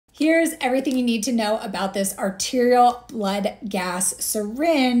Here's everything you need to know about this arterial blood gas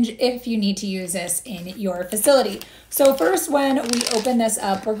syringe if you need to use this in your facility. So first, when we open this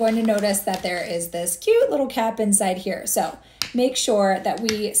up, we're going to notice that there is this cute little cap inside here. So make sure that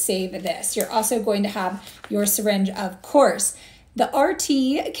we save this. You're also going to have your syringe, of course. The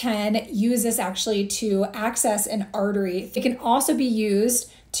RT can use this actually to access an artery. It can also be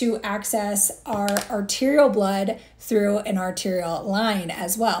used to access our arterial blood through an arterial line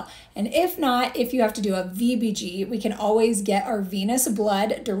as well. And if not, if you have to do a VBG, we can always get our venous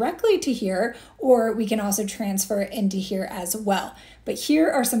blood directly to here, or we can also transfer it into here as well. But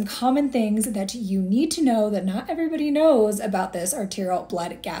here are some common things that you need to know that not everybody knows about this arterial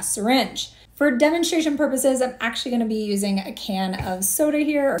blood gas syringe. For demonstration purposes, I'm actually going to be using a can of soda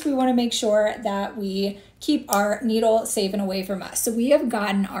here. We want to make sure that we keep our needle safe and away from us. So we have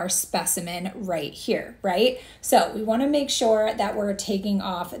gotten our specimen right here, right? So we want to make sure that we're taking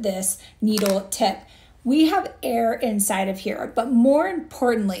off this needle tip. We have air inside of here, but more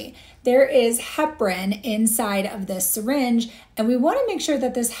importantly, there is heparin inside of this syringe, and we want to make sure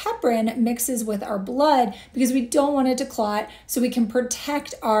that this heparin mixes with our blood because we don't want it to clot, so we can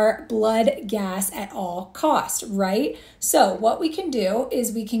protect our blood gas at all costs, right? So what we can do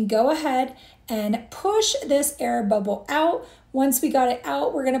is we can go ahead and push this air bubble out. Once we got it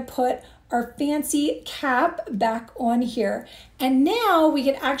out, we're going to put our fancy cap back on here. And now we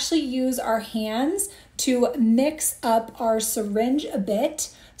can actually use our hands to mix up our syringe a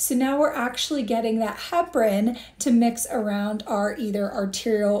bit. So now we're actually getting that heparin to mix around our either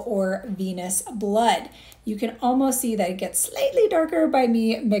arterial or venous blood. You can almost see that it gets slightly darker by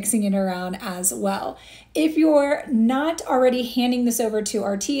me mixing it around as well. If you're not already handing this over to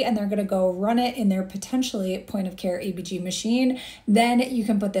RT and they're gonna go run it in their potentially point of care ABG machine, then you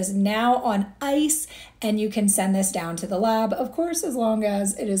can put this now on ice and you can send this down to the lab, of course, as long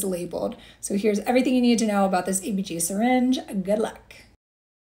as it is labeled. So here's everything you need to know about this ABG syringe. Good luck.